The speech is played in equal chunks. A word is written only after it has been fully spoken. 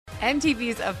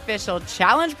MTV's official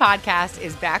Challenge podcast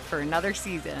is back for another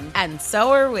season. And so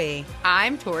are we.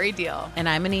 I'm Tori Deal. And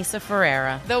I'm Anissa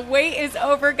Ferreira. The wait is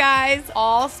over, guys.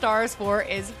 All Stars 4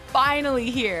 is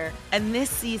finally here. And this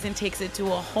season takes it to a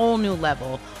whole new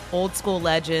level. Old school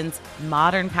legends,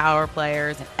 modern power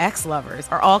players, and ex-lovers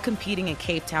are all competing in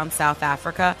Cape Town, South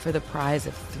Africa for the prize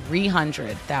of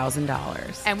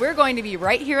 $300,000. And we're going to be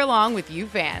right here along with you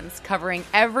fans, covering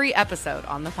every episode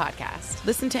on the podcast.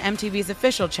 Listen to MTV's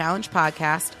official Challenge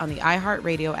podcast on the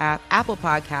iHeartRadio app, Apple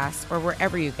Podcasts, or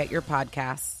wherever you get your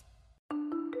podcasts.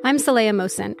 I'm Saleha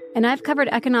Mohsin, and I've covered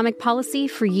economic policy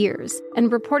for years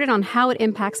and reported on how it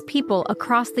impacts people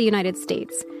across the United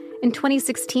States. In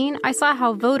 2016, I saw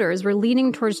how voters were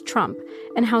leaning towards Trump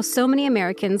and how so many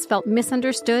Americans felt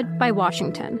misunderstood by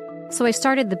Washington. So I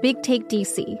started The Big Take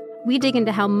DC. We dig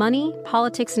into how money,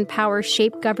 politics, and power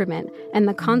shape government and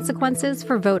the consequences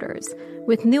for voters.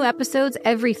 With new episodes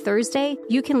every Thursday,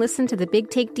 you can listen to The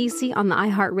Big Take DC on the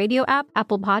iHeartRadio app,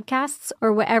 Apple Podcasts,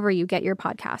 or wherever you get your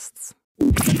podcasts.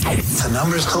 The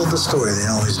numbers told the story. They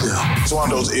always do. It's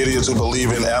one of those idiots who believe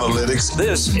in analytics.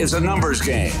 This is a numbers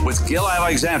game with Gil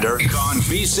Alexander on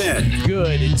VSiN.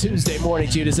 Good Tuesday morning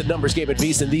to you. It's a numbers game at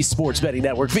VSiN, the sports betting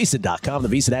network, VSiN.com, the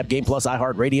VSiN app, Game Plus,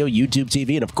 iHeartRadio, YouTube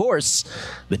TV, and of course,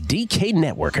 the DK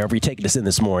Network. However you're taking us in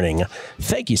this morning,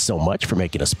 thank you so much for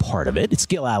making us part of it. It's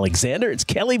Gil Alexander. It's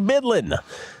Kelly Midland.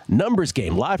 Numbers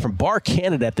game live from Bar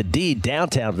Canada at the D,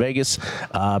 downtown Vegas.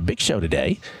 Big show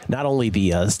today. Not only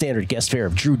the standard guest fare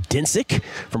of Drew Dinsick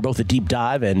from both the Deep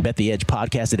Dive and Bet the Edge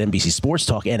podcast at NBC Sports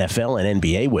Talk NFL and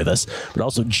NBA with us, but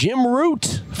also Jim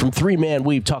Root from Three Man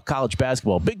Weave Talk College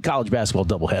Basketball. Big college basketball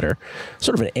doubleheader.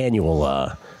 Sort of an annual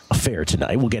affair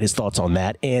tonight. We'll get his thoughts on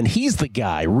that. And he's the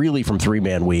guy, really, from Three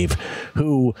Man Weave,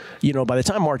 who, by the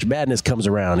time March Madness comes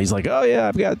around, he's like, oh, yeah,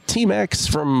 I've got Team X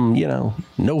from,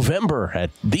 November at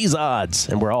these odds.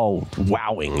 And we're all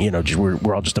wowing.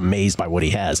 We're all just amazed by what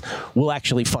he has. We'll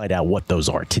actually find out what those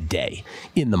are today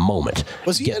in the moment.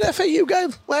 Was he an FAU guy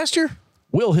last year?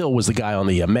 Will Hill was the guy on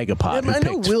the Megapod who I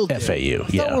know picked Will FAU.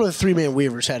 I thought one of the Three-Man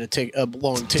Weavers had to take a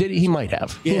long ticket. Did he? He might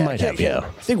have. He might have. I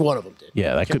think one of them did.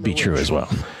 Yeah, that could be true as well.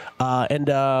 And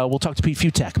we'll talk to Pete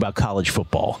Futak about college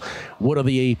football. What are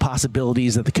the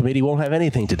possibilities that the committee won't have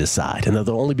anything to decide and that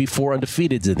there'll only be 4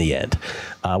 undefeateds in the end?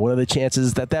 What are the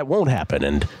chances that that won't happen?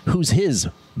 And who's his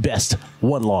best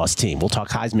one-loss team? We'll talk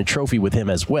Heisman Trophy with him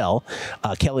as well.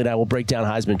 Kelly and I will break down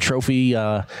Heisman Trophy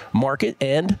market,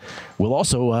 and we'll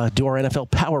also do our NFL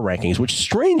power rankings, which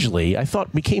strangely I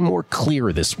thought became more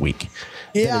clear this week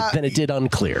than it did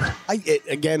unclear.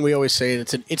 Again, we always say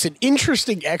it's an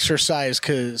interesting exercise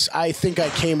because I think I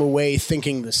came away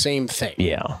thinking the same thing.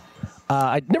 Yeah.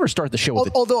 I'd never start the show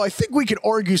with although I think we could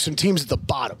argue some teams at the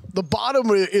bottom. The bottom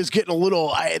is getting a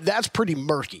little, that's pretty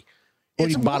murky.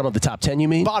 It's bottom of the top 10, you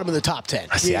mean? Bottom of the top 10.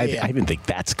 I even think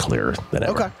that's clearer than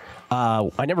ever. Okay.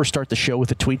 I never start the show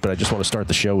with a tweet, but I just want to start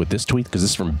the show with this tweet because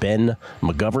this is from Ben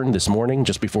McGovern this morning,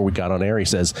 just before we got on air. He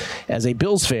says, as a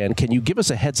Bills fan, can you give us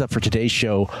a heads up for today's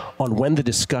show on when the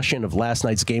discussion of last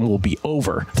night's game will be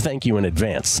over? Thank you in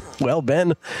advance. Well,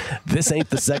 Ben, this ain't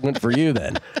the segment for you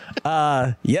then.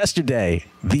 Yesterday,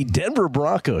 the Denver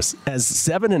Broncos, as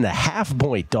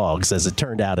 7.5-point dogs, as it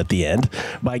turned out at the end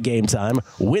by game time,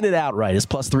 win it outright as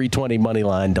plus 320 money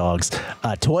line dogs,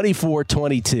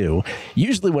 24-22.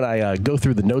 Usually when I go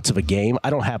through the notes of a game, I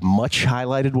don't have much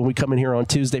highlighted when we come in here on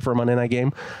Tuesday for a Monday night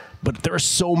game. But there are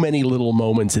so many little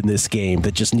moments in this game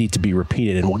that just need to be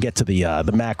repeated, and we'll get to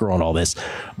the macro on all this.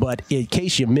 But in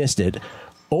case you missed it,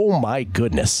 oh my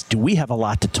goodness, do we have a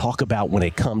lot to talk about when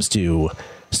it comes to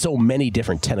so many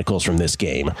different tentacles from this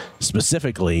game,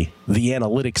 specifically the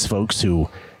analytics folks who,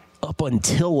 up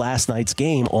until last night's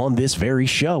game on this very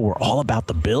show, were all about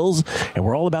the Bills and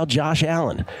we're all about Josh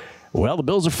Allen. Well, the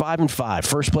Bills are 5-5.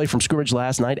 First play from scrimmage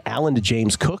last night, Allen to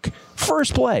James Cook.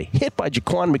 First play, hit by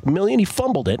Jaquan McMillian. He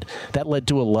fumbled it. That led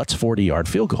to a Lutz 40-yard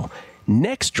field goal.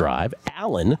 Next drive,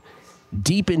 Allen,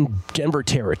 deep in Denver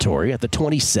territory at the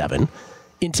 27,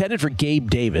 intended for Gabe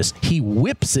Davis. He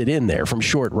whips it in there from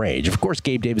short range. Of course,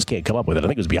 Gabe Davis can't come up with it. I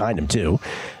think it was behind him, too.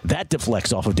 That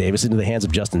deflects off of Davis into the hands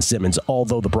of Justin Simmons,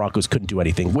 although the Broncos couldn't do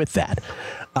anything with that.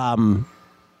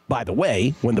 By the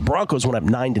way, when the Broncos went up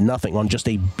 9-0 on just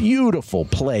a beautiful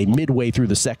play midway through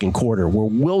the second quarter where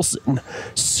Wilson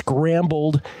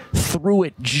scrambled, threw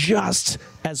it just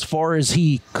as far as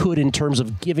he could in terms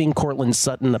of giving Cortland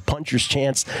Sutton a puncher's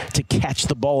chance to catch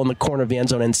the ball in the corner of the end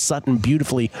zone, and Sutton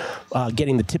beautifully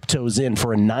getting the tiptoes in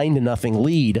for a 9-0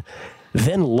 lead.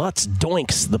 Then Lutz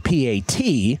doinks the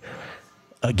PAT.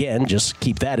 Again, just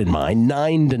keep that in mind.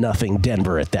 9-0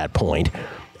 Denver at that point.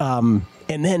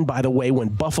 And then, by the way, when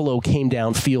Buffalo came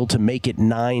downfield to make it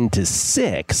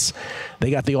 9-6, they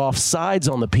got the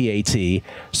offsides on the PAT,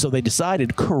 so they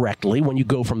decided correctly, when you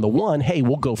go from the 1, hey,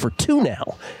 we'll go for 2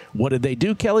 now. What did they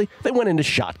do, Kelly? They went into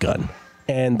shotgun.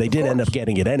 And they did end up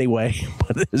getting it anyway,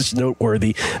 but it's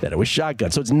noteworthy that it was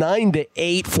shotgun. So it's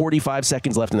 9-8, 45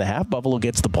 seconds left in the half. Buffalo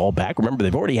gets the ball back. Remember,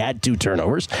 they've already had 2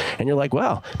 turnovers. And you're like,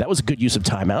 wow, that was a good use of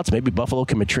timeouts. Maybe Buffalo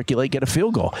can matriculate, get a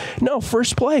field goal. No,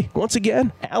 first play. Once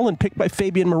again, Allen picked by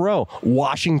Fabian Moreau.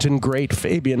 Washington great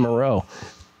Fabian Moreau.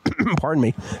 Pardon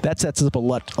me. That sets up a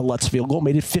Lutz field goal.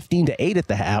 Made it 15-8 at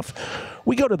the half.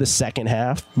 We go to the second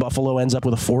half. Buffalo ends up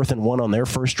with a 4th and 1 on their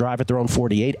first drive at their own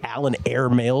 48. Allen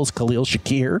airmails Khalil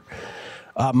Shakir.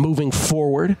 Moving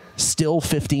forward, still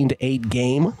 15-8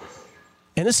 game.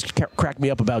 And this cracked me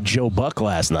up about Joe Buck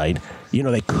last night. You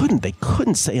know, they couldn't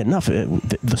say enough.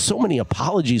 So many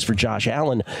apologies for Josh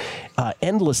Allen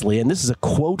endlessly. And this is a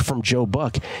quote from Joe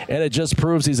Buck. And it just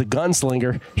proves he's a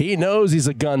gunslinger. He knows he's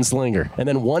a gunslinger. And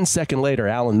then 1 second later,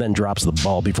 Allen then drops the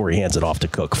ball before he hands it off to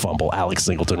Cook. Fumble. Alex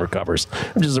Singleton recovers.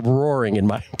 I'm just roaring in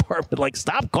my apartment. Like,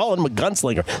 stop calling him a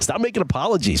gunslinger. Stop making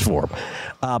apologies for him.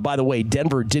 By the way,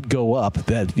 Denver did go up.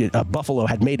 Buffalo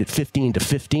had made it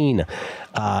 15-15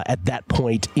 at that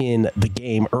point in the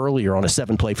game earlier on a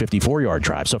 7-play, 54-yard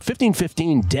drive. So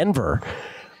 15-15, Denver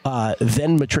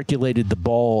then matriculated the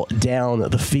ball down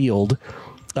the field,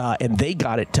 and they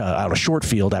got it on a short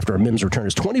field after a Mims return.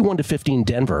 It's 21-15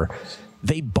 Denver.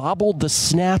 They bobbled the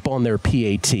snap on their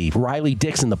PAT. Riley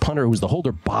Dixon, the punter who was the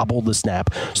holder, bobbled the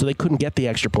snap, so they couldn't get the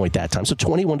extra point that time. So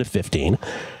 21-15.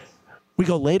 We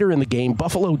go later in the game.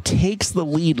 Buffalo takes the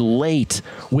lead late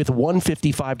with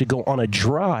 1:55 to go on a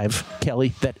drive,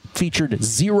 Kelly, that featured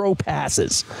 0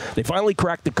 passes. They finally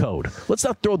cracked the code. Let's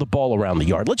not throw the ball around the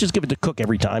yard. Let's just give it to Cook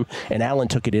every time. And Allen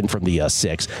took it in from the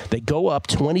 6. They go up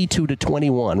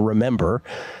 22-21. Remember,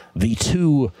 the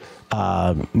 2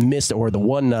 missed, or the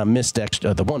 1 missed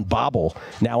extra, the 1 bobble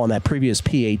now on that previous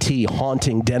PAT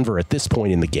haunting Denver at this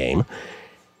point in the game.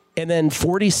 And then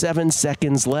 47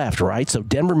 seconds left, right? So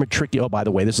Denver matriculated. Oh, by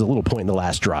the way, this is a little point in the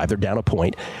last drive. They're down a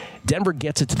point. Denver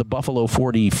gets it to the Buffalo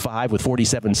 45 with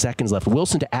 47 seconds left.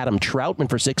 Wilson to Adam Troutman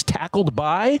for 6, tackled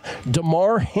by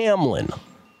Damar Hamlin.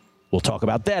 We'll talk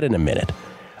about that in a minute.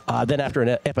 Then after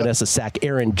an Epinesa sack,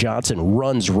 Aaron Johnson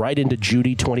runs right into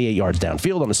Judy, 28 yards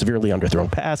downfield on a severely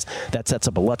underthrown pass. That sets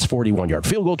up a Lutz 41-yard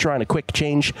field goal, trying a quick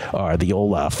change, the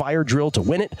old fire drill to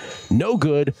win it. No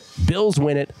good. Bills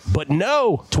win it, but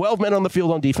no. 12 men on the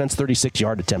field on defense,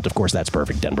 36-yard attempt. Of course, that's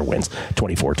perfect. Denver wins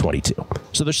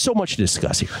 24-22. So there's so much to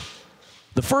discuss here.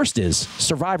 The first is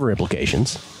Survivor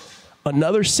implications.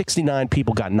 Another 69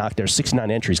 people got knocked out,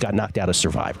 69 entries got knocked out of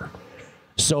Survivor.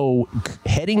 So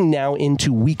heading now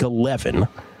into week 11,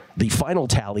 the final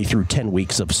tally through 10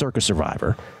 weeks of Circa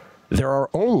Survivor, there are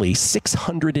only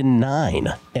 609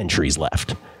 entries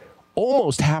left.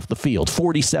 Almost half the field,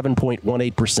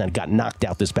 47.18%, got knocked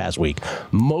out this past week,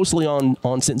 mostly on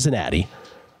Cincinnati,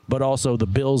 but also the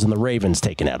Bills and the Ravens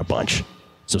taking out a bunch.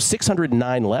 So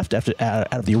 609 left out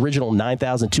of the original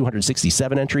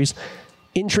 9,267 entries.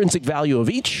 Intrinsic value of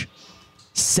each,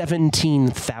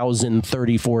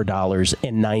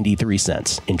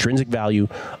 $17,034.93. Intrinsic value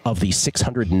of the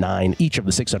 609, each of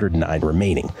the 609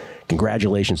 remaining.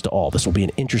 Congratulations to all. This will be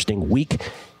an interesting week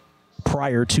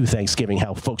prior to Thanksgiving,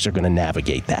 how folks are going to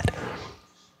navigate that.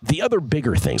 The other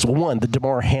bigger things, well, one, the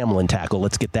Damar Hamlin tackle.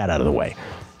 Let's get that out of the way.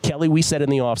 Kelly, we said in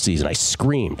the offseason, I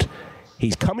screamed,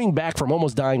 he's coming back from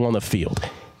almost dying on the field.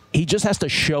 He just has to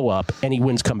show up, and he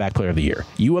wins Comeback Player of the Year.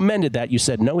 You amended that. You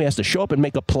said, no, he has to show up and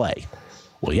make a play.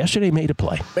 Well, yesterday made a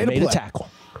play. Made a tackle.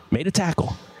 Made a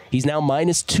tackle. He's now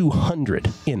minus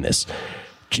 200 in this.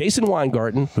 Jason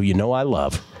Weingarten, who you know I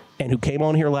love, and who came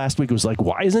on here last week, was like,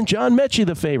 why isn't John Mechie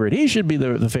the favorite? He should be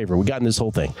the favorite. We got in this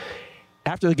whole thing.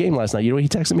 After the game last night, you know what he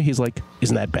texted me? He's like,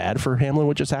 isn't that bad for Hamlin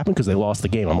what just happened? Because they lost the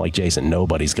game. I'm like, Jason,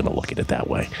 nobody's going to look at it that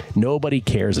way. Nobody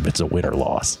cares if it's a win or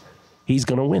loss. He's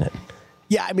going to win it.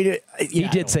 Yeah, I mean, he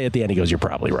did say at the end, he goes, you're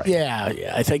probably right.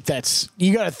 Yeah, I think that's,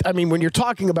 you got to, I mean, when you're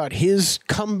talking about his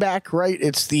comeback, right,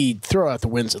 it's the throw out the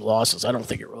wins and losses. I don't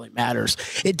think it really matters.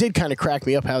 It did kind of crack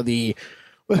me up how it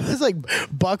was like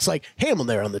Buck's like Hamlin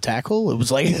there on the tackle. It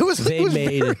was like,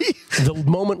 the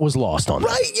moment was lost on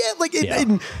right, that. Yeah, like,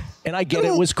 and I get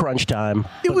it was crunch time.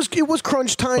 It was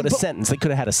crunch time. But a sentence. They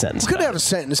could have had a sentence. Could have a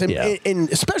sentence.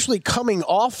 And especially coming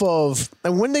off of,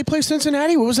 and when they played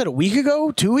Cincinnati, what was that, a week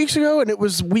ago, 2 weeks ago? And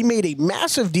we made a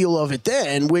massive deal of it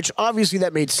then, which obviously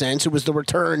that made sense. It was the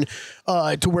return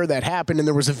to where that happened. And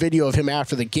there was a video of him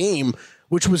after the game,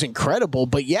 which was incredible.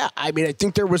 But yeah, I mean, I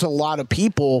think there was a lot of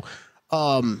people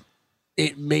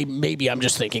maybe I'm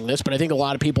just thinking this, but I think a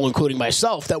lot of people, including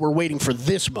myself, that were waiting for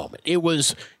this moment. It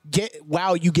was,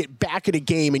 you get back in a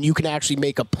game and you can actually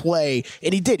make a play.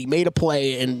 And he did. He made a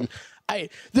play, and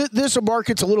this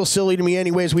market's a little silly to me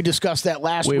anyways. We discussed that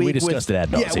last week. We discussed it ad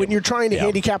nauseam. Yeah, when you're trying to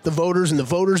handicap the voters and the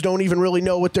voters don't even really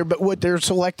know what they're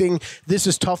selecting, this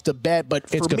is tough to bet. But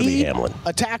for it's me, Hamlin.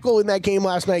 A tackle in that game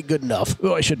last night, good enough.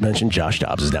 Well, I should mention Josh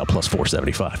Dobbs is now plus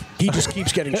 475. He just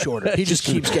keeps getting shorter. He just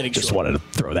keeps getting shorter. Just wanted to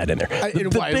throw that in there.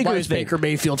 Why is Baker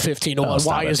Mayfield 15-1?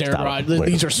 Why is Aaron Rodgers?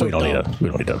 These are so dumb. We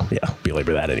don't need to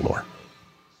belabor that anymore.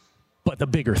 But the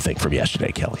bigger thing from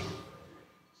yesterday, Kelly,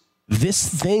 this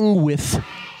thing with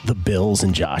the Bills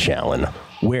and Josh Allen,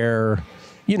 where,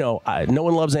 no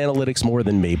one loves analytics more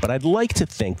than me, but I'd like to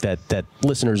think that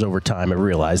listeners over time have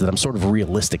realized that I'm sort of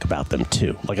realistic about them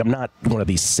too. Like, I'm not one of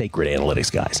these sacred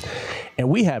analytics guys. And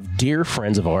we have dear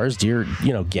friends of ours, dear,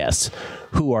 guests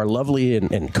who are lovely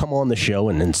and come on the show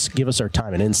and give us our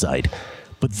time and insight.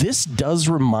 But this does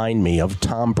remind me of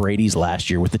Tom Brady's last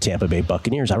year with the Tampa Bay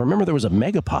Buccaneers. I remember there was a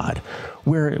megapod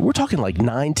where we're talking like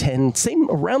 9, 10,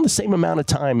 around the same amount of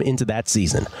time into that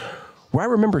season, where I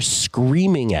remember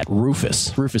screaming at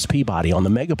Rufus Peabody on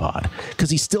the megapod because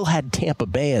he still had Tampa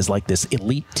Bay as like this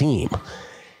elite team.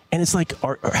 And it's like,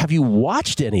 have you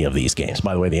watched any of these games?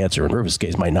 By the way, the answer in Rufus'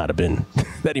 case might not have been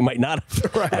that he might not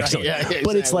have. Right, actually. yeah, exactly.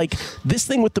 But it's like this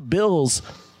thing with the Bills.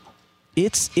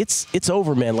 It's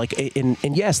over, man. Like,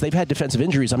 and yes, they've had defensive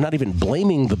injuries. I'm not even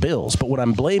blaming the Bills, but what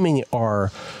I'm blaming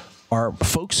are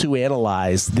folks who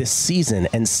analyzed this season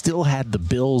and still had the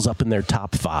Bills up in their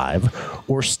top 5,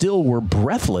 or still were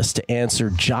breathless to answer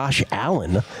Josh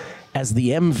Allen as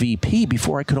the MVP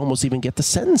before I could almost even get the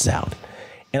sentence out.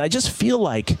 And I just feel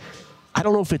like, I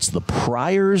don't know if it's the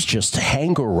priors just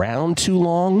hang around too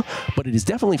long, but it is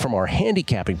definitely, from our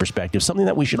handicapping perspective, something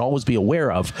that we should always be aware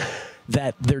of,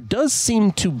 that there does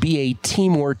seem to be a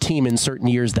team in certain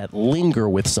years that linger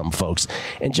with some folks.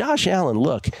 And Josh Allen,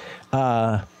 look,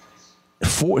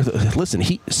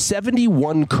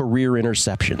 71 career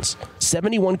interceptions.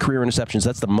 71 career interceptions.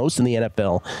 That's the most in the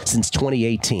NFL since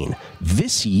 2018.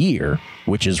 This year,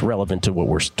 which is relevant to what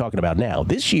we're talking about now,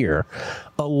 this year,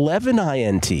 11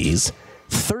 INTs,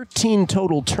 13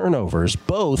 total turnovers,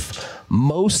 both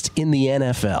most in the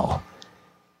NFL.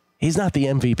 He's not the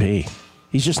MVP.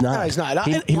 He's just not. No, he's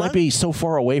not. He might be so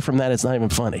far away from that, it's not even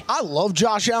funny. I love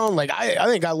Josh Allen. Like, I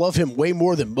think I love him way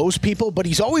more than most people, but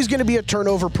he's always going to be a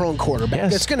turnover-prone quarterback.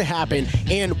 Yes. That's going to happen.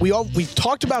 And we've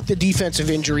talked about the defensive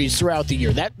injuries throughout the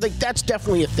year. That's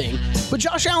definitely a thing. But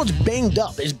Josh Allen's banged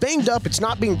up. It's banged up. It's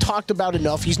not being talked about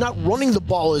enough. He's not running the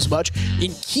ball as much.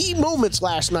 In key moments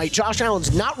last night, Josh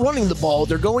Allen's not running the ball.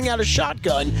 They're going out of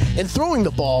shotgun and throwing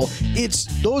the ball.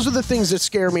 Those are the things that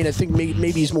scare me, and I think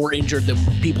maybe he's more injured than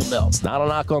people know. It's not a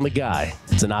knock on the guy.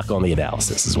 It's a knock on the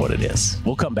analysis is what it is.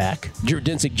 We'll come back. Drew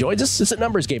Dinsick joins us. It's a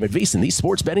numbers game at VSiN, the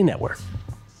Sports Betting Network.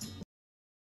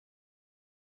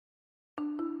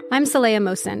 I'm Saleha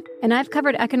Mohsin, and I've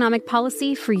covered economic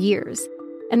policy for years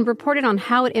and reported on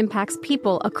how it impacts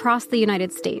people across the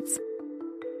United States.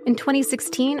 In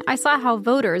 2016, I saw how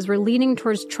voters were leaning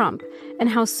towards Trump and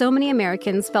how so many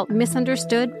Americans felt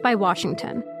misunderstood by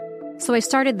Washington. So I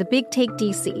started the Big Take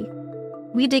DC.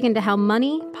 We dig into how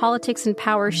money, politics, and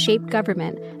power shape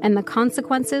government and the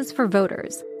consequences for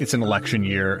voters. It's an election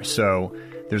year, so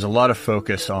there's a lot of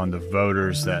focus on the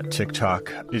voters that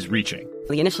TikTok is reaching.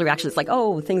 The initial reaction is like,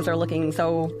 oh, things are looking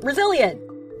so resilient.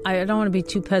 I don't want to be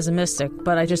too pessimistic,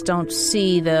 but I just don't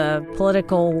see the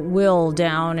political will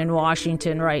down in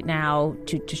Washington right now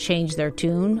to change their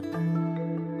tune.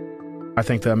 I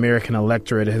think the American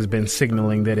electorate has been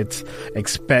signaling that it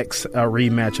expects a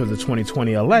rematch of the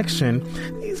 2020 election.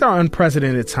 These are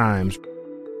unprecedented times.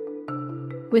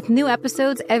 With new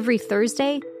episodes every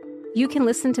Thursday, you can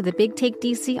listen to the Big Take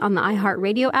DC on the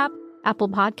iHeartRadio app, Apple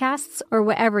Podcasts, or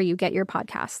wherever you get your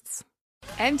podcasts.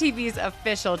 MTV's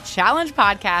official Challenge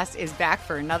podcast is back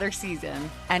for another season.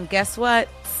 And guess what?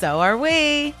 So are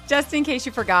we. Just in case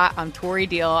you forgot, I'm Tori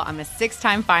Deal. I'm a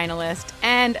 6-time finalist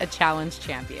and a Challenge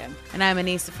champion. And I'm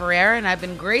Anissa Ferreira, and I've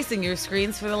been gracing your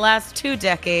screens for the last 2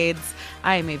 decades.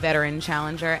 I am a veteran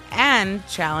challenger and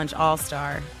Challenge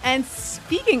All-Star. And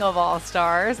speaking of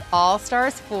All-Stars,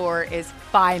 All-Stars 4 is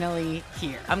finally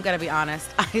here. I'm going to be honest.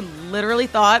 I literally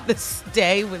thought this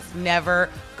day was never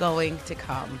going to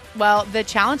come. Well, the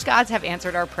Challenge gods have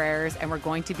answered our prayers, and we're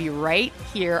going to be right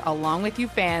here along with you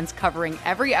fans covering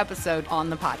every episode on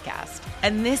the podcast.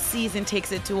 And this season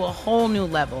takes it to a whole new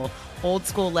level. Old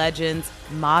school legends,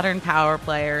 modern power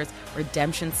players,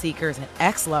 redemption seekers, and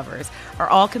ex-lovers are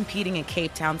all competing in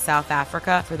Cape Town, South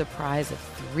Africa for the prize of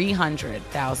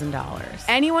 $300,000.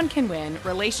 Anyone can win,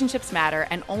 relationships matter,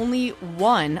 and only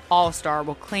one All-Star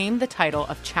will claim the title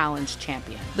of Challenge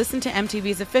Champion. Listen to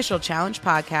MTV's official Challenge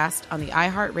podcast on the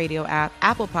iHeartRadio app,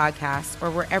 Apple Podcasts, or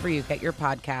wherever you get your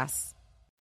podcasts.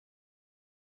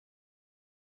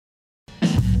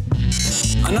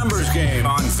 A numbers game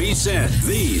on VSiN,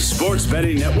 the sports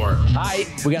betting network. Hi,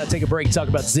 we got to take a break and talk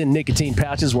about Zyn nicotine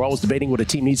pouches. We're always debating what a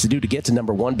team needs to do to get to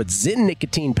number one, but Zyn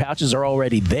nicotine pouches are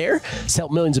already there. It's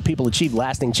helped millions of people achieve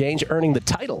lasting change, earning the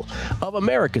title of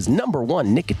America's number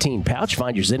one nicotine pouch.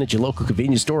 Find your Zyn at your local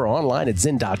convenience store or online at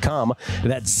Zyn.com.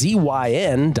 That's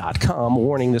ZYN.com.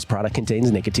 Warning, this product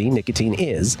contains nicotine. Nicotine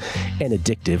is an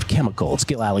addictive chemical. It's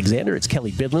Gil Alexander. It's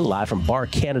Kelly Bidlin, live from Bar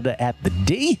Canada at the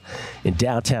D in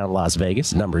downtown Las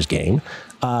Vegas. Numbers game.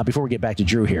 Before we get back to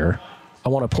Drew here, I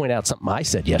want to point out something I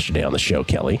said yesterday on the show,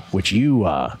 Kelly, which you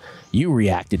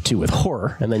reacted to with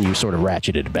horror, and then you sort of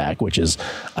ratcheted it back, which is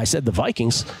I said the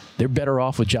Vikings, they're better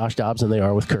off with Josh Dobbs than they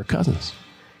are with Kirk Cousins.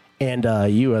 And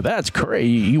that's crazy.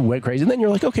 You went crazy. And then you're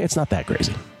like, okay, it's not that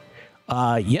crazy.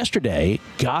 Yesterday,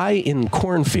 Guy in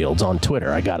Cornfields on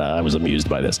Twitter, I was amused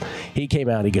by this. He came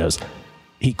out,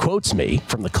 he quotes me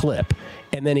from the clip,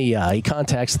 and then he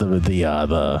contacts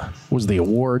the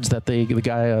awards that the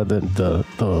guy the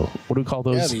what do we call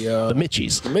those? The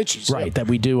Mitchies. The Mitchies, right? yeah. That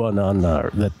we do on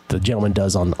that the gentleman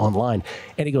does online,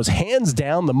 and he goes, hands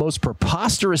down the most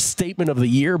preposterous statement of the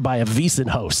year by a VSiN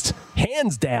host,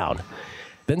 hands down.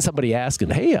 Then somebody asked him,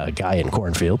 hey, Guy in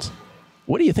Cornfields,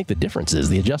 what do you think the difference is,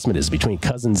 the adjustment is between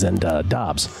Cousins and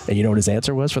Dobbs? And you know what his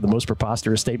answer was for the most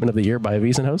preposterous statement of the year by a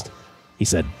VSiN host? He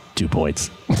said 2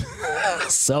 points.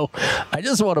 So I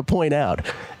just want to point out,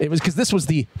 it was because this was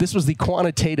the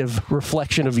quantitative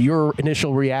reflection of your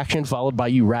initial reaction, followed by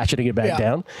you ratcheting it back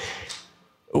down.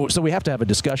 So we have to have a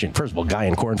discussion. First of all, Guy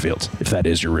in Cornfields, if that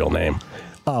is your real name.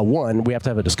 One, we have to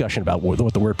have a discussion about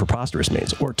what the word preposterous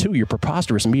means. Or two, your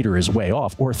preposterous meter is way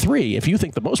off. Or three, if you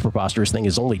think the most preposterous thing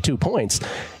is only 2 points,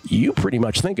 you pretty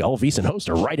much think all VSiN hosts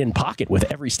are right in pocket with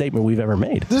every statement we've ever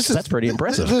made. That's pretty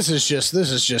impressive. This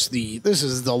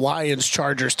is the Lions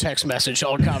Chargers text message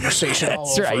all conversation all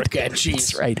over again. Jeez.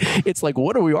 That's right. It's like,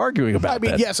 what are we arguing about? I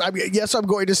mean, yes, I'm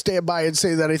going to stand by and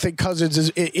say that I think Cousins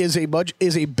is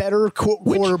a better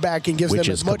quarterback and gives them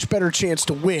a much better chance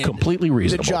to win. Completely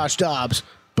reasonable. Than Josh Dobbs.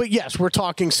 But yes, we're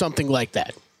talking something like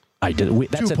that.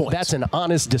 That's an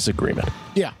honest disagreement.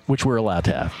 Yeah. Which we're allowed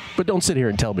to have. But don't sit here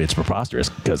and tell me it's preposterous,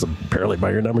 because apparently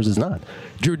by your numbers it's not.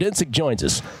 Drew Dinsick joins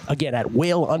us, again, at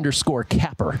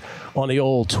whale_capper on the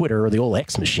old Twitter or the old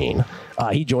X machine.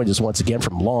 He joins us once again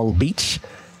from Long Beach.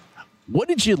 What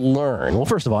did you learn? Well,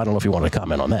 first of all, I don't know if you want to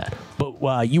comment on that,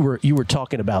 but you were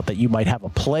talking about that you might have a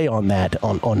play on that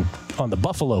on the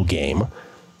Buffalo game.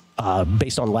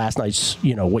 Based on last night's,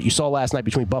 what you saw last night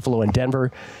between Buffalo and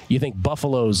Denver, you think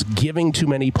Buffalo's giving too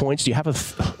many points? Do you have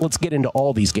let's get into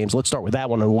all these games. Let's start with that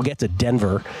one, and we'll get to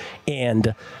Denver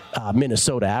and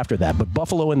Minnesota after that. But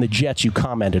Buffalo and the Jets, you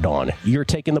commented on. You're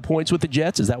taking the points with the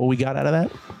Jets? Is that what we got out of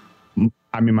that?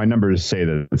 I mean, my numbers say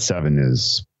that 7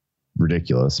 is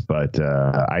ridiculous, but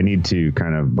I need to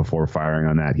kind of, before firing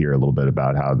on that, hear a little bit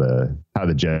about how the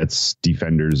Jets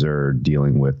defenders are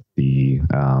dealing with the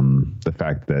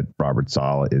fact that Robert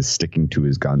Saleh is sticking to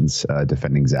his guns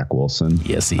defending Zach Wilson.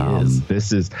 Yes, he is.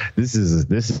 This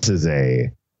is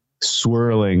a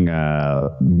swirling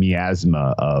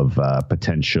miasma of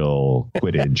potential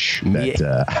quidditch that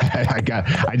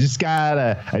I just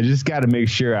gotta make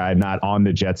sure I'm not on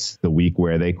the Jets the week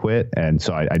where they quit, and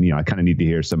so I kind of need to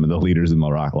hear some of the leaders in the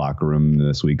locker room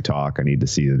this week talk. I need to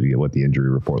see what the injury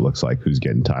report looks like, who's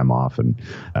getting time off, and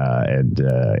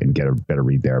get a better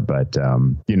read there. But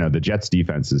the Jets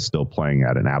defense is still playing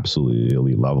at an absolutely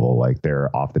elite level. Like,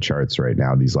 they're off the charts right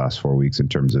now these last 4 weeks in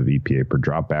terms of EPA per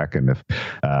dropback, and if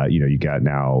you got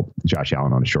now Josh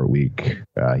Allen on a short week.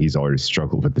 He's already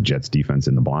struggled with the Jets defense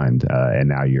in the blind. And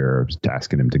now you're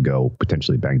asking him to go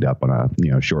potentially banged up on a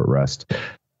short rest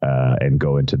and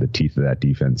go into the teeth of that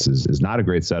defense is not a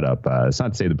great setup. It's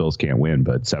not to say the Bills can't win,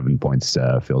 but 7 points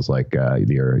feels like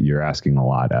you're asking a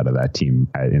lot out of that team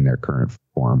in their current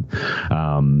form.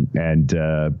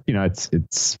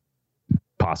 It's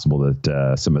possible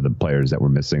that some of the players that were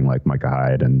missing, like Micah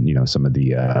Hyde and some of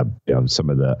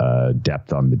the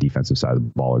depth on the defensive side of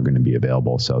the ball, are going to be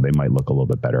available, so they might look a little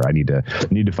bit better. I need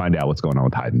to find out what's going on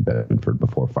with Hyde and Bedford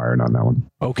before firing on that one.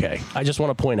 Okay, I just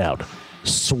want to point out,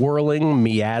 swirling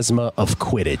miasma of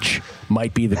Quidditch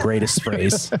might be the greatest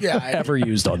phrase ever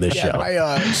used on this show.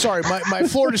 My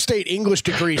Florida State English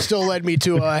degree still led me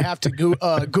to have to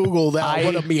Google that.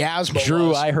 What a miasma Drew,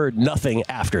 was. I heard nothing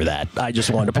after that. I just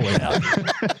wanted to point out.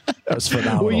 That was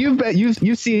phenomenal. Well,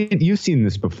 you've seen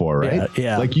this before, right?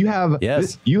 Yeah. Like you have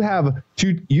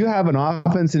an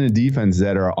offense and a defense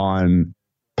that are on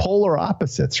polar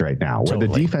opposites right now, where the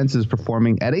defense is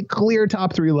performing at a clear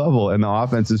top 3 level and the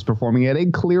offense is performing at a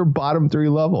clear bottom 3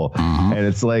 level. And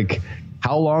it's like,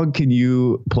 how long can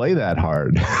you play that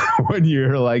hard when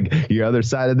you're like your other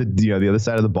side of the other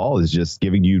side of the ball is just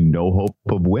giving you no hope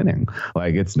of winning?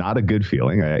 Like, it's not a good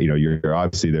feeling. You're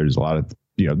obviously, there's a lot of,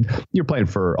 you're playing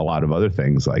for a lot of other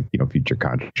things like, future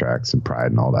contracts and pride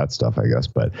and all that stuff, I guess.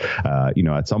 But,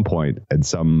 at some point, at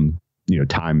some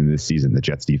time in this season, the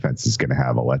Jets defense is going to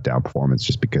have a letdown performance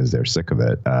just because they're sick of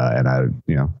it. And I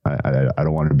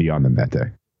don't want to be on them that day.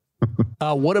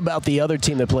 What about the other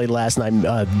team that played last night?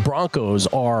 Broncos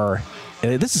are.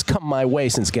 This has come my way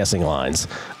since guessing lines.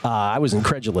 I was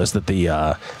incredulous that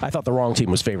I thought the wrong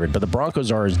team was favored, but the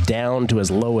Broncos are down to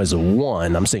as low as a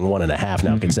 1. I'm seeing 1.5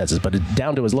 now consensus, but it's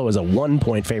down to as low as a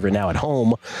 1-point favorite now at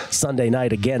home Sunday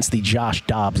night against the Josh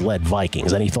Dobbs-led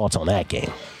Vikings. Any thoughts on that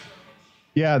game?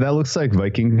 Yeah, that looks like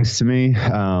Vikings to me.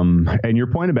 And your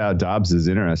point about Dobbs is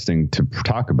interesting to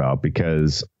talk about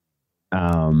because,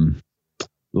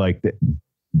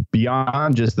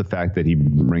 beyond just the fact that he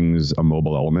brings a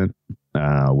mobile element,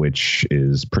 which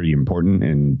is pretty important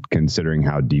in considering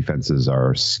how defenses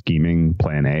are scheming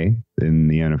Plan A in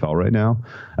the NFL right now.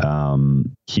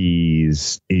 He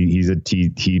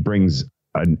brings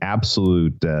an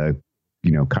absolute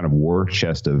kind of war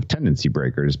chest of tendency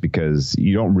breakers, because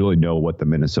you don't really know what the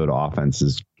Minnesota offense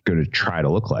is going to try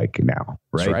to look like now,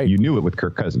 right? You knew it with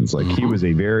Kirk Cousins. Like, he was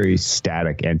a very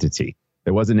static entity.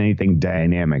 There wasn't anything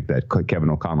dynamic that Kevin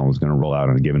O'Connell was going to roll out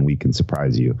on a given week and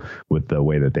surprise you with the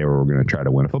way that they were going to try to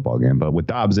win a football game. But with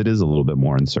Dobbs, it is a little bit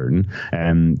more uncertain.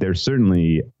 And there's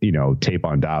certainly, tape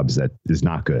on Dobbs that is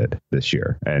not good this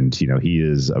year. And, he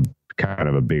is a kind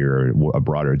of a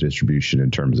broader distribution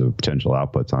in terms of potential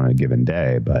outputs on a given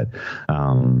day. But,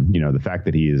 the fact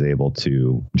that he is able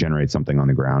to generate something on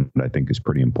the ground, I think, is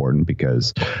pretty important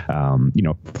because,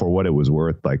 for what it was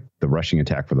worth, like, the rushing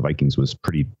attack for the Vikings was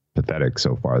pretty pathetic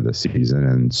so far this season.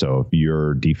 And so if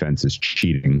your defense is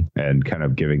cheating and kind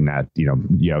of giving that,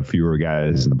 you have fewer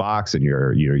guys in the box and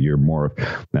you're more,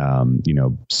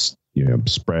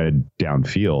 spread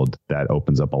downfield, that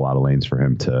opens up a lot of lanes for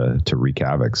him to wreak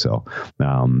havoc. So,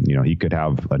 he could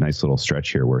have a nice little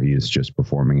stretch here where he is just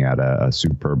performing at a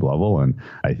superb level. And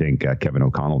I think Kevin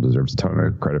O'Connell deserves a ton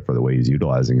of credit for the way he's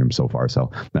utilizing him so far.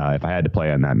 So if I had to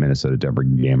play on that Minnesota-Denver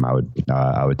game, I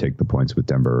would take the points with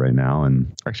Denver right now. And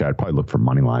actually, I'd probably look for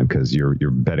money line because you're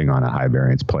betting on a high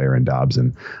variance player in Dobbs,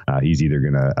 and he's either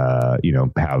going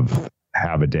to,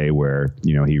 have a day where,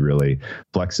 he really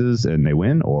flexes and they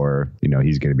win, or,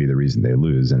 he's going to be the reason they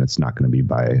lose, and it's not going to be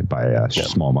by a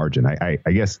small margin. I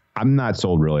guess I'm not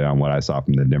sold really on what I saw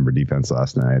from the Denver defense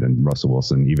last night, and Russell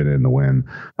Wilson, even in the win,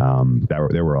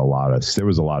 there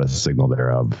was a lot of signal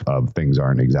there of things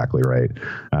aren't exactly right.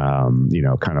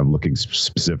 Kind of looking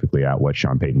specifically at what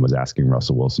Sean Payton was asking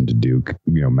Russell Wilson to do,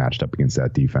 matched up against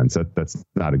that defense. That's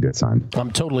not a good sign.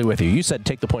 I'm totally with you. You said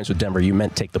take the points with Denver. You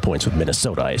meant take the points with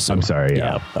Minnesota, I assume. I'm sorry.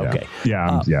 Yeah. Okay.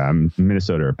 I'm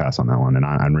Minnesota or pass on that one. And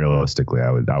unrealistically,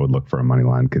 I would look for a money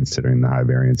line considering the high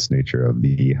variance nature of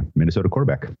the Minnesota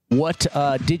quarterback. What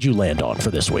did you land on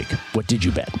for this week? What did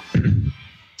you bet?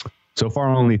 So far,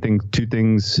 only two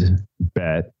things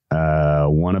bet.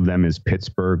 One of them is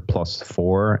Pittsburgh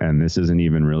 +4, and this isn't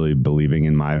even really believing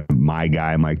in my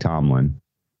guy, Mike Tomlin.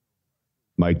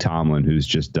 Mike Tomlin, who's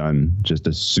just done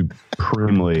a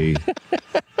supremely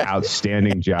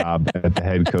outstanding job at the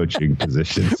head coaching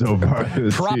position so far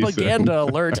this Propaganda season.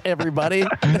 Alert, everybody.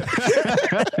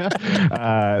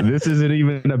 This isn't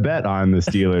even a bet on the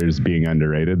Steelers being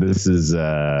underrated. This is,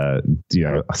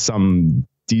 some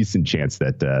decent chance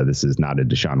that this is not a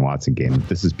Deshaun Watson game. If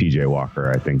this is PJ Walker,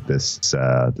 I think this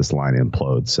line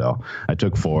implodes. So I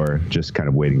took 4, just kind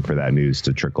of waiting for that news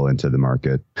to trickle into the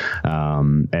market.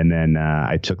 And then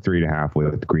I took 3.5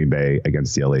 with Green Bay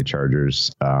against the LA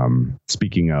Chargers.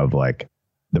 Speaking of like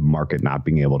the market not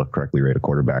being able to correctly rate a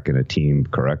quarterback in a team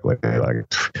correctly,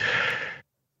 like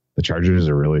The Chargers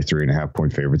are really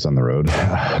 3.5-point favorites on the road.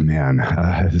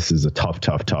 This is a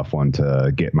tough one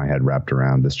to get my head wrapped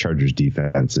around. This Chargers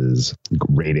defense is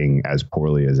rating as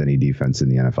poorly as any defense in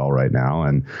the NFL right now.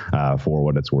 And for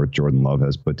what it's worth, Jordan Love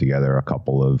has put together a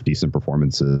couple of decent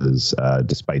performances,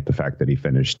 despite the fact that he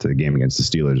finished the game against the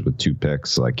Steelers with 2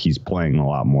 picks. Like, he's playing a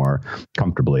lot more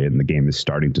comfortably, and the game is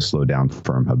starting to slow down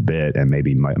for him a bit. And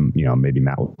maybe Matt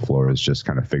LaFleur is just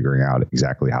kind of figuring out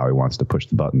exactly how he wants to push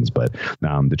the buttons. But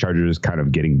the Chargers kind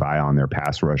of getting by on their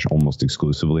pass rush almost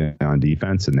exclusively on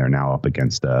defense, and they're now up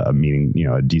against a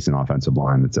decent offensive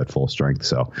line that's at full strength.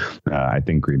 So I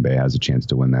think Green Bay has a chance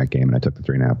to win that game, and I took the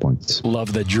 3.5 points.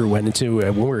 Love that Drew went into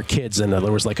when we were kids, and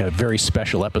there was like a very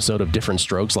special episode of Different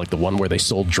Strokes, like the one where they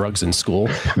sold drugs in school.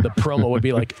 The promo would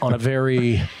be like on a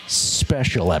very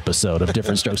special episode of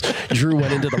Different Strokes. Drew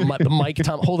went into the Mike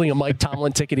holding a Mike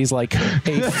Tomlin ticket. He's like,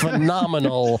 a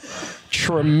phenomenal,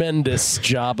 tremendous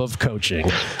job of coaching.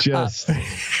 When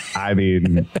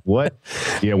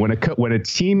a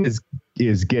team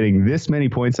is getting this many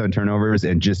points on turnovers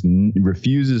and just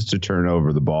refuses to turn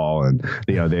over the ball, and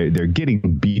they're getting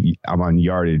beat on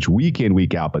yardage week in,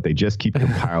 week out, but they just keep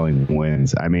compiling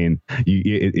wins. I mean,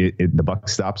 the buck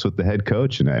stops with the head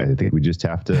coach, and I think we just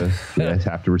have to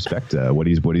respect what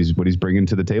he's bringing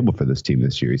to the table for this team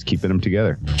this year. He's keeping them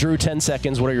together. Drew, 10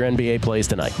 seconds. What are your NBA plays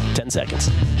tonight? 10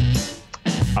 seconds.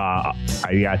 I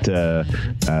haven't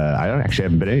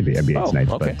been to any NBA tonight,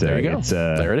 okay. But there you go.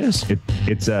 There it is.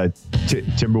 It's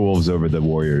Timberwolves over the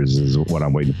Warriors is what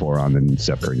I'm waiting for on the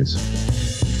Steph Curry news.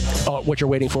 What you're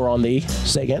waiting for on the,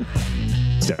 say again?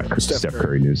 Steph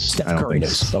Curry news. Steph Curry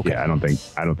news. Okay. Yeah, I don't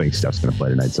think Steph's going to play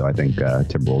tonight, so I think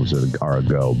Timberwolves are a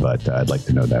go, but I'd like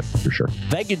to know that for sure.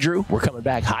 Thank you, Drew. We're coming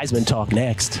back. Heisman talk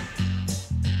next.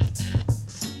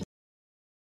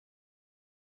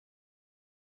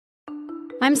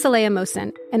 I'm Saleha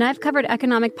Mohsin, and I've covered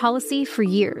economic policy for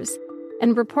years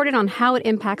and reported on how it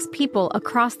impacts people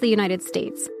across the United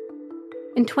States.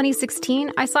 In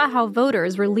 2016, I saw how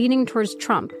voters were leaning towards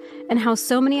Trump and how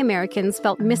so many Americans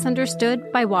felt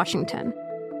misunderstood by Washington.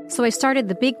 So I started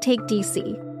The Big Take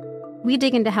DC. We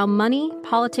dig into how money,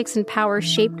 politics, and power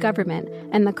shape government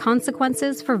and the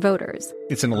consequences for voters.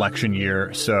 It's an election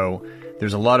year, so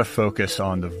there's a lot of focus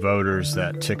on the voters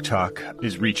that TikTok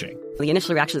is reaching. The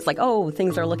initial reaction is like, oh,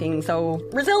 things are looking so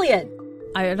resilient.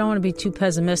 I don't want to be too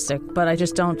pessimistic, but I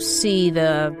just don't see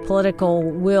the political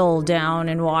will down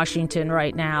in Washington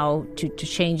right now to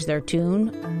change their tune.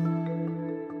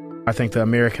 I think the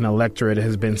American electorate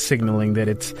has been signaling that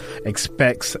it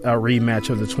expects a rematch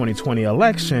of the 2020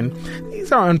 election.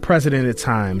 These are unprecedented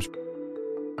times.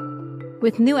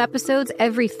 With new episodes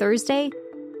every Thursday,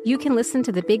 you can listen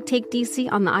to The Big Take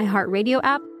DC on the iHeartRadio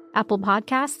app, Apple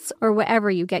Podcasts, or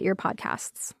wherever you get your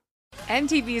podcasts.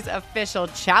 MTV's official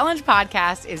Challenge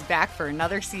podcast is back for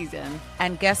another season.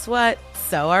 And guess what?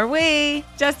 So are we.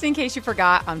 Just in case you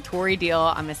forgot, I'm Tori Deal.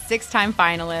 I'm a 6-time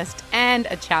finalist and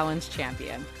a Challenge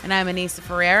champion. And I'm Anissa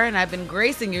Ferreira, and I've been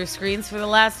gracing your screens for the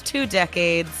last 2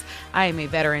 decades. I am a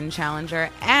veteran challenger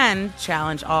and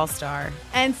Challenge All-Star.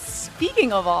 And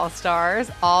speaking of All-Stars,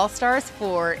 All-Stars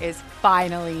 4 is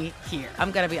finally here.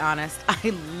 I'm going to be honest.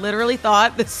 I literally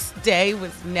thought this day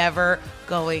was never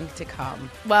going to come.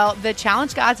 Well, the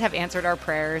Challenge gods have answered our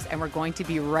prayers, and we're going to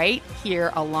be right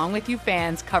here along with you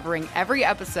fans covering every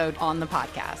episode on the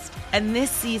podcast. And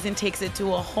this season takes it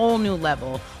to a whole new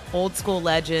level. Old school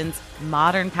legends,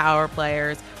 modern power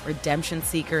players, redemption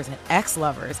seekers, and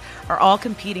ex-lovers are all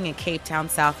competing in Cape Town,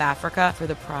 South Africa for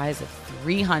the prize of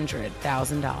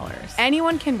 $300,000.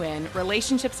 Anyone can win,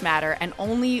 relationships matter, and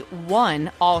only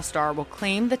one All-Star will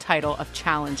claim the title of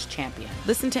Challenge champion.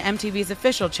 Listen to MTV's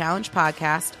official Challenge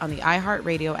podcast on the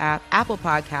iHeartRadio app, Apple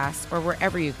Podcasts, or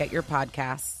wherever you get your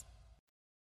podcasts.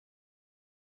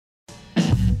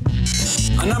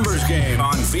 A numbers game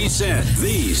on VSiN,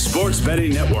 the sports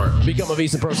betting network. Become a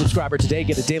VSiN Pro subscriber today.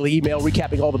 Get a daily email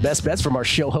recapping all the best bets from our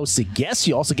show hosts and guests.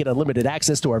 You also get unlimited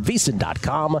access to our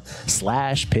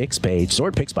VSiN.com/picks page.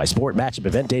 Sort picks by sport, matchup,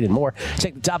 event, date, and more.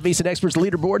 Check the top VSiN experts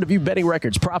leaderboard to view betting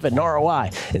records, profit, and ROI,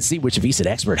 and see which VSiN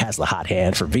expert has the hot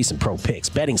hand for VSiN Pro picks,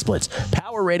 betting splits,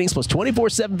 power ratings, plus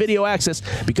 24/7 video access.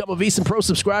 Become a VSiN Pro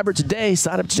subscriber today.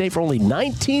 Sign up today for only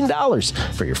 $19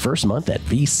 for your first month at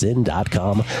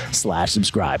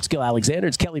VSiN.com/subscribe. It's Gil Alexander.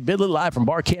 It's Kelly Bidlin live from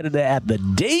Bar Canada at the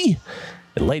D.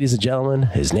 And ladies and gentlemen,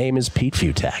 his name is Pete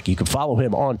Fiutak. You can follow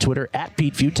him on Twitter at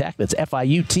Pete Fiutak. That's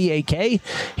Fiutak.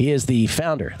 He is the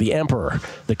founder, the emperor,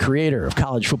 the creator of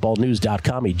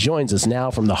collegefootballnews.com. He joins us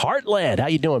now from the heartland. How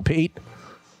you doing, Pete?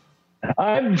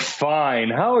 I'm fine.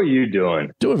 How are you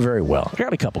doing? Doing very well. I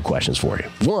got a couple questions for you.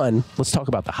 One, let's talk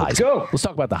about the Heisman. Let's go. Let's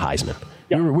talk about the Heisman.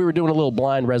 Yeah. We were doing a little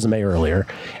blind resume earlier,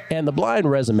 and the blind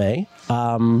resume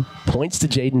points to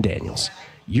Jayden Daniels.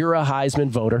 You're a Heisman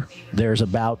voter. There's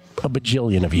about a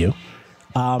bajillion of you.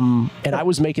 And I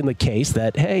was making the case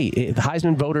that, hey, the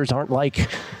Heisman voters aren't like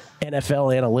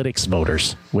NFL analytics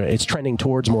voters, where it's trending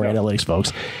towards more analytics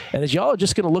folks. And as y'all are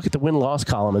just going to look at the win-loss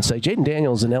column and say, Jayden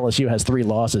Daniels in LSU has 3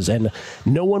 losses, and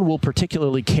no one will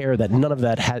particularly care that none of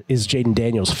that is Jayden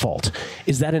Daniels' fault.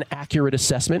 Is that an accurate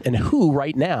assessment? And who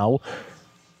right now,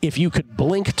 if you could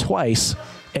blink twice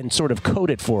and sort of code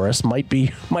it for us, might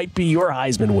be your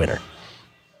Heisman winner?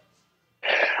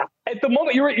 At the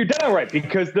moment, you're dead right,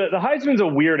 because the Heisman's a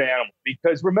weird animal.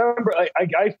 Because remember,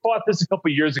 I fought this a couple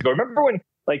of years ago. Remember when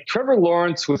Trevor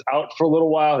Lawrence was out for a little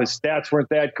while, his stats weren't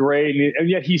that great, and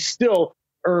yet he still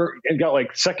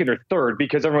got second or third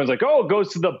because everyone's like, oh, it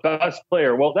goes to the best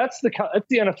player. Well, that's the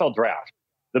NFL draft.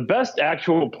 The best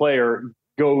actual player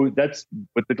that's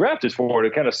what the draft is for,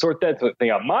 to kind of sort that thing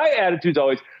out. My attitude's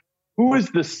always, who is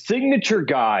the signature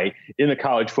guy in the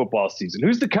college football season?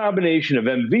 Who's the combination of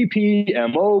MVP,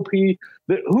 MOP?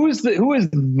 Who is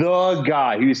the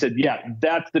guy who said, yeah,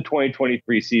 that's the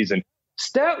 2023 season?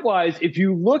 Stat-wise, if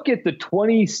you look at the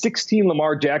 2016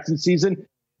 Lamar Jackson season,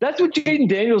 that's what Jayden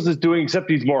Daniels is doing, except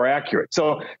he's more accurate.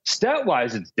 So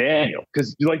stat-wise, it's Daniel,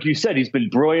 because like you said, he's been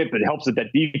brilliant, but it helps that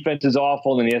defense is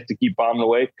awful and he has to keep bombing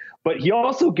away. But he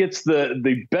also gets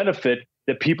the benefit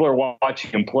that people are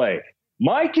watching him play.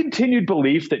 My continued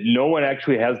belief that no one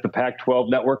actually has the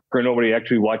Pac-12 network or nobody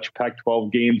actually watched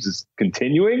Pac-12 games is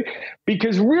continuing,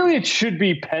 because really it should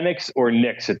be Penix or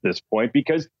Nix at this point,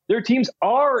 because their teams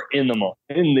are in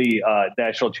the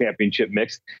national championship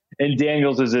mix. And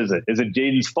Daniels is it? Is it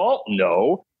Jayden's fault?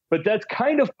 No. But that's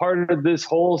kind of part of this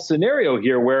whole scenario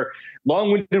here, where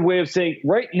long-winded way of saying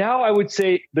right now, I would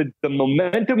say that the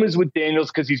momentum is with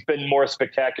Daniels because he's been more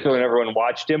spectacular and everyone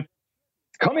watched him.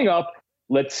 Coming up,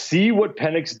 let's see what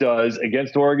Penix does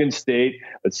against Oregon State.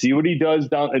 Let's see what he does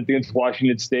down against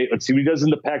Washington State. Let's see what he does in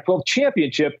the Pac-12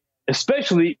 championship,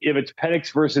 especially if it's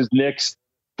Penix versus Nix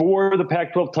for the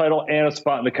Pac-12 title and a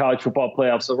spot in the college football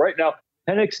playoff. So right now,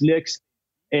 Penix, Nix,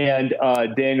 and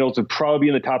Daniels would probably be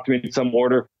in the top 3 in some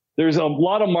order. There's a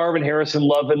lot of Marvin Harrison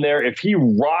love in there. If he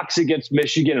rocks against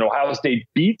Michigan and Ohio State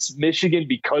beats Michigan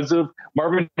because of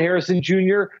Marvin Harrison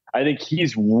Jr., I think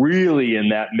he's really in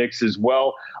that mix as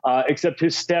well, except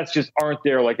his stats just aren't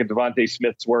there like a Devontae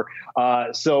Smith's were.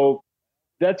 So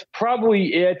that's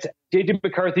probably it. J.J.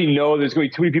 McCarthy, no, there's going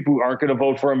to be too many people who aren't going to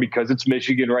vote for him because it's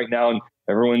Michigan right now and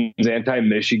everyone's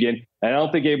anti-Michigan. And I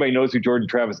don't think anybody knows who Jordan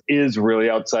Travis is really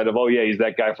outside of, oh, yeah, he's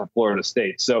that guy from Florida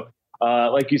State. So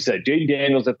like you said, Jayden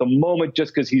Daniels at the moment,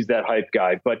 just because he's that hype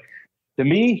guy. But to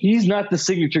me, he's not the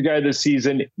signature guy this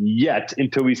season yet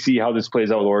until we see how this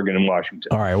plays out with Oregon and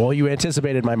Washington. All right. Well, you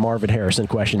anticipated my Marvin Harrison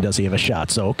question. Does he have a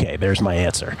shot? So, okay, there's my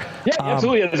answer. Yeah,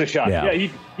 absolutely has a shot. Yeah,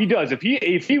 he does.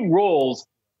 If he rolls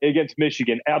against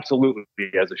Michigan, absolutely he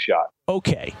has a shot.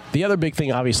 Okay. The other big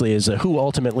thing, obviously, is who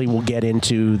ultimately will get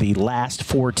into the last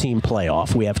 4-team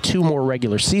playoff. We have 2 more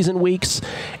regular season weeks,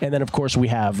 and then, of course, we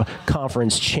have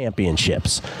conference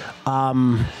championships.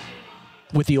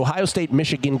 With the Ohio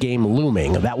State-Michigan game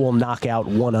looming, that will knock out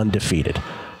one undefeated.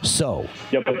 So,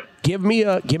 give me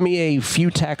a few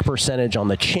tack percentage on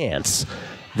the chance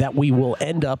that we will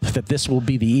end up, that this will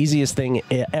be the easiest thing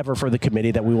ever for the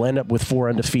committee, that we will end up with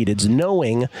 4 undefeateds,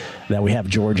 knowing that we have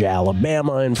Georgia,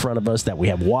 Alabama in front of us, that we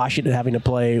have Washington having to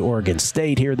play Oregon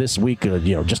State here this week,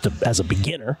 just as a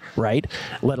beginner, right?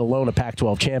 Let alone a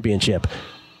Pac-12 championship.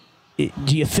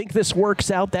 Do you think this works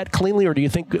out that cleanly, or do you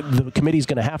think the committee's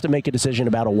going to have to make a decision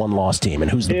about a one-loss team and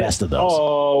who's the best of those? It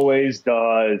always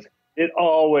does. It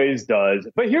always does.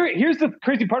 But here's the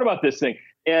crazy part about this thing,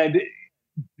 and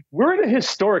we're in a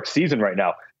historic season right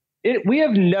now. We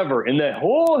have never, in the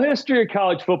whole history of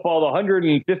college football, the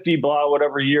 150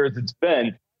 whatever years it's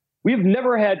been, we have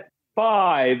never had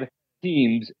 5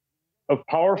 teams of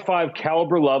Power 5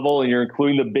 caliber level, and you're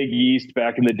including the Big East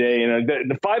back in the day, and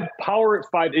the 5 Power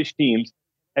 5-ish teams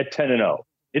at 10-0.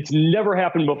 It's never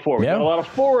happened before. We've had a lot of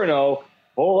 4-0.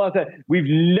 Whole lot of that. We've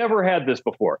never had this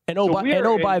before. By the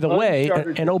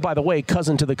way,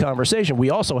 cousin to the conversation, we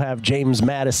also have James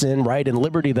Madison, right, and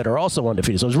Liberty that are also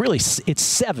undefeated. So it's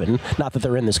 7. Not that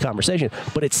they're in this conversation,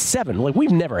 but it's 7. Like, we've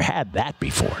never had that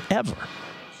before, ever.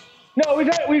 No, we've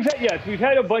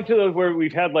had a bunch of those where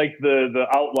we've had like the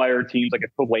outlier teams, like a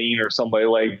Tulane or somebody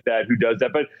like that who does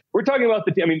that. But we're talking about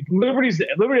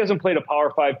Liberty hasn't played a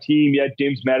Power 5 team yet.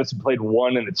 James Madison played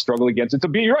 1 and it struggled against it. So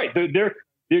you're right.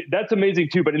 That's amazing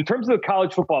too. But in terms of the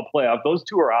college football playoff, those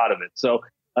 2 are out of it. So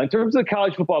In terms of the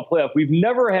college football playoff, we've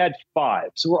never had 5.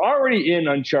 So we're already in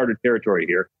uncharted territory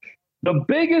here. The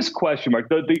biggest question mark,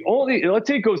 the only, let's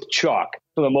say it goes chalk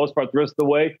for the most part the rest of the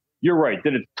way. You're right.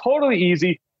 Then it's totally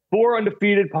easy. 4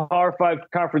 undefeated Power 5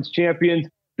 conference champions.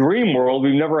 Dream world.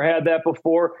 We've never had that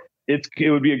before. It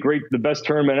would be the best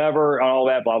tournament ever, all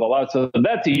that, blah, blah, blah. So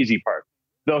that's the easy part.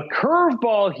 The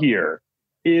curveball here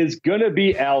is going to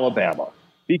be Alabama.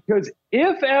 Because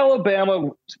if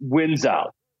Alabama wins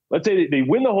out, let's say they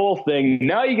win the whole thing,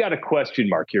 now you got a question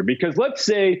mark here. Because let's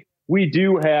say we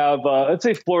do have, let's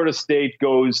say Florida State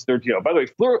goes 13-0. By the way,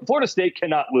 Florida State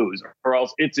cannot lose or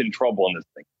else it's in trouble in this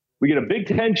thing. We get a Big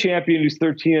Ten champion who's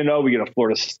 13-0. We get a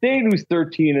Florida State who's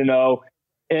 13-0.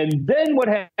 And then what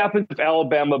happens if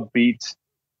Alabama beats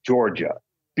Georgia?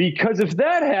 Because if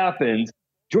that happens,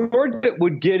 Alabama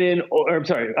would get in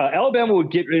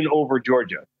over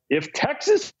Georgia. If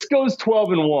Texas goes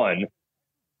 12-1,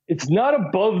 it's not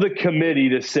above the committee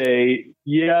to say,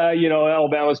 yeah,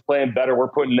 Alabama's playing better. We're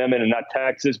putting them in and not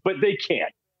Texas, but they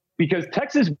can't because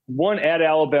Texas won at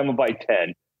Alabama by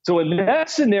 10. So in that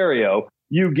scenario,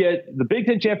 you get the Big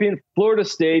Ten champion, Florida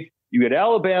State, you get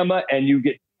Alabama, and you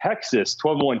get Texas,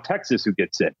 12-1 Texas, who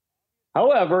gets in.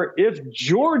 However, if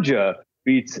Georgia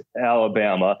beats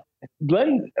Alabama,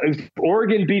 then if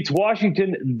Oregon beats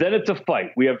Washington, then it's a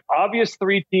fight. We have obvious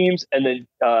 3 teams, and then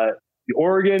the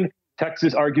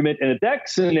Oregon-Texas argument. And in that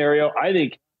scenario, I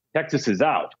think Texas is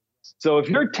out. So if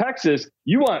you're Texas,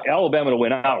 you want Alabama to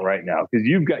win out right now because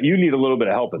you need a little bit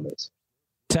of help in this.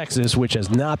 Texas, which has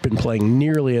not been playing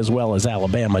nearly as well as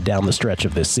Alabama down the stretch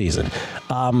of this season.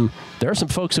 There are some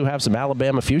folks who have some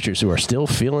Alabama futures who are still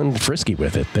feeling frisky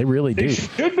with it. They really do. They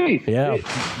should be. Yeah.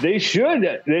 They should.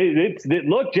 They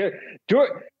look,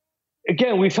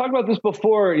 again, we've talked about this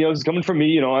before. It's coming from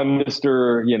me. I'm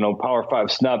Mr. Power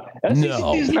 5 snob.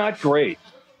 SEC is not great.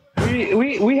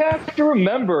 We have to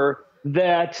remember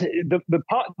that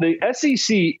the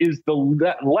SEC is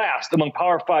the last among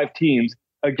Power 5 teams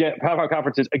against Power 5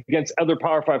 conferences against other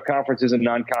Power 5 conferences in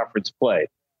non-conference play.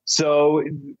 So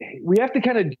we have to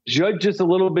kind of judge this a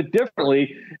little bit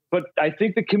differently. But I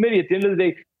think the committee at the end of the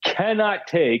day cannot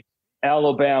take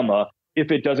Alabama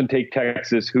if it doesn't take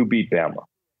Texas, who beat Bama.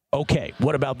 Okay.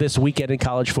 What about this weekend in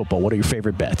college football? What are your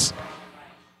favorite bets?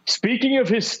 Speaking of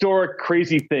historic,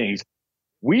 crazy things,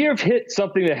 we have hit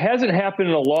something that hasn't happened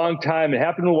in a long time. It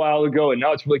happened a while ago, and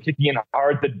now it's really kicking in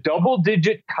hard. The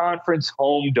double-digit conference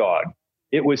home dog.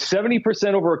 It was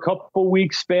 70% over a couple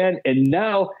weeks span, and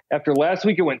now after last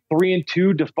week, it went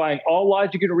 3-2, defying all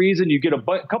logic and reason. You get a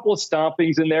couple of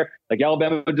stompings in there, like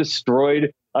Alabama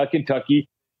destroyed Kentucky,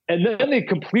 and then the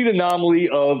complete anomaly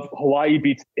of Hawaii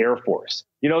beats Air Force.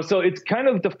 So it's kind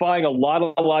of defying a lot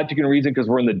of logic and reason because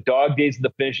we're in the dog days of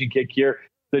the finishing kick here.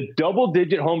 The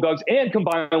double-digit home dogs, and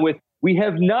combined with we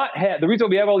have not had the reason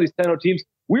we have all these 10-0 teams.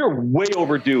 We are way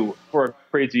overdue for a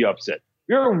crazy upset.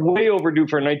 You're way overdue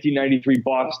for a 1993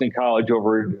 Boston College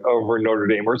over Notre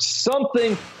Dame or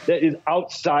something that is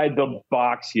outside the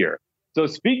box here. So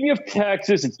speaking of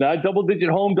Texas, it's not a double-digit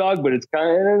home dog, but it's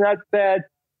kind of not bad.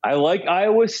 I like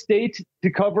Iowa State to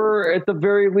cover at the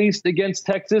very least against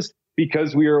Texas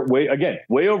because we are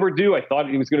way overdue. I thought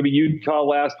it was going to be Utah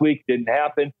last week. Didn't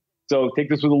happen. So take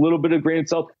this with a little bit of grain of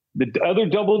salt. The other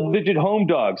double-digit home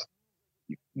dogs,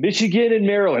 Michigan and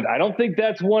Maryland. I don't think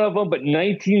that's one of them, but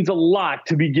 19's a lot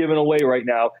to be given away right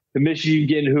now to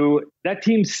Michigan, who that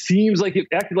team seems like it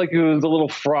acted like it was a little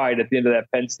fried at the end of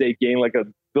that Penn State game, like a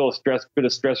bit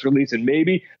of stress release, and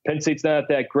maybe Penn State's not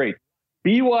that great.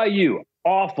 BYU,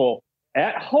 awful.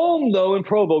 At home, though, in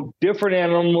Provo, different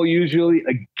animal usually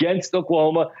against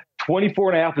Oklahoma.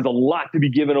 24.5 is a lot to be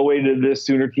given away to this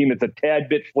Sooner team. It's a tad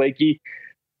bit flaky.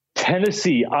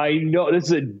 Tennessee, I know this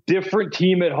is a different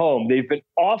team at home. They've been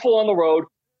awful on the road,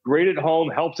 great at home,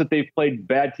 helps that they've played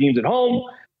bad teams at home.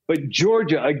 But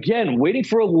Georgia, again, waiting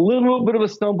for a little bit of a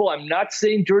stumble. I'm not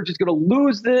saying Georgia's going to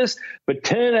lose this, but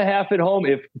 10.5 at home.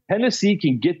 If Tennessee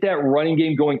can get that running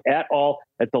game going at all,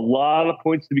 that's a lot of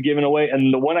points to be given away.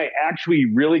 And the one I actually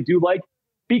really do like,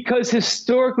 because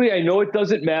historically, I know it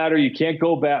doesn't matter. You can't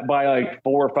go back by like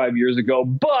 4 or 5 years ago,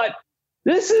 but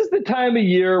this is the time of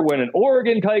year when an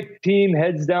Oregon-type team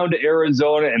heads down to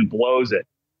Arizona and blows it.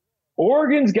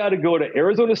 Oregon's got to go to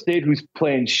Arizona State, who's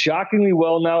playing shockingly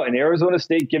well now, and Arizona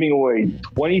State giving away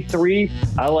 23.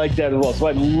 I like that as well. So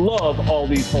I love all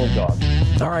these home dogs.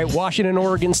 All right, Washington,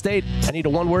 Oregon State. I need a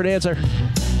one-word answer.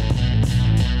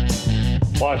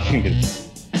 Washington.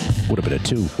 Would have been a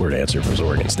 2-word answer if it was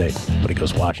Oregon State, but it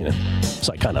goes Washington.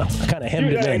 So I kind of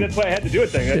hemmed it in. That's why I had to do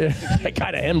it. I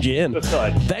kind of hemmed you in.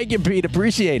 Thank you, Pete.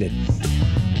 Appreciate it.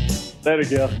 There we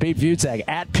go. Pete Fiutak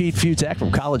at Pete Fiutak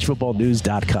from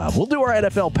collegefootballnews.com. We'll do our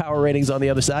NFL power ratings on the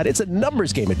other side. It's a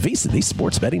numbers game at VSiN, the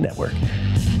Sports Betting Network.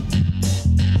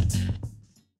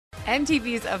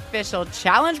 MTV's official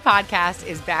Challenge podcast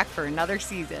is back for another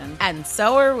season. And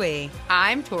so are we.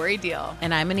 I'm Tori Deal.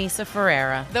 And I'm Anissa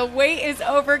Ferreira. The wait is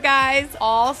over, guys.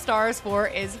 All Stars 4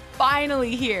 is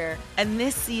finally here. And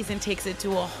this season takes it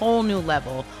to a whole new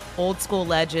level. Old school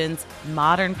legends,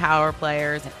 modern power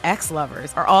players, and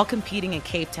ex-lovers are all competing in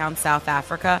Cape Town, South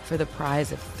Africa for the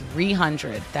prize of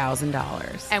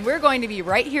 $300,000. And we're going to be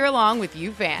right here along with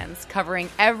you fans, covering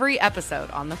every episode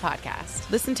on the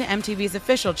podcast. Listen to MTV's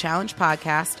official Challenge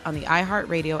podcast on the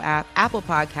iHeartRadio app, Apple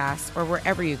Podcasts, or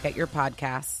wherever you get your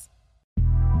podcasts.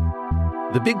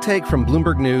 The Big Take from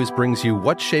Bloomberg News brings you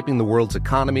what's shaping the world's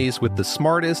economies with the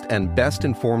smartest and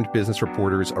best-informed business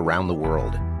reporters around the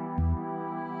world.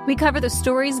 We cover the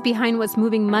stories behind what's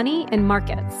moving money and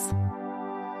markets,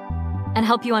 and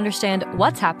help you understand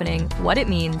what's happening, what it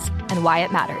means, and why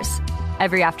it matters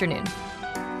every afternoon.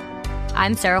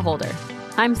 I'm Sarah Holder.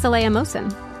 I'm Saleha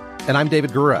Mohsin. And I'm David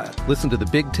Gura. Listen to The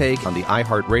Big Take on the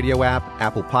iHeartRadio app,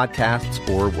 Apple Podcasts,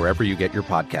 or wherever you get your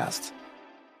podcasts.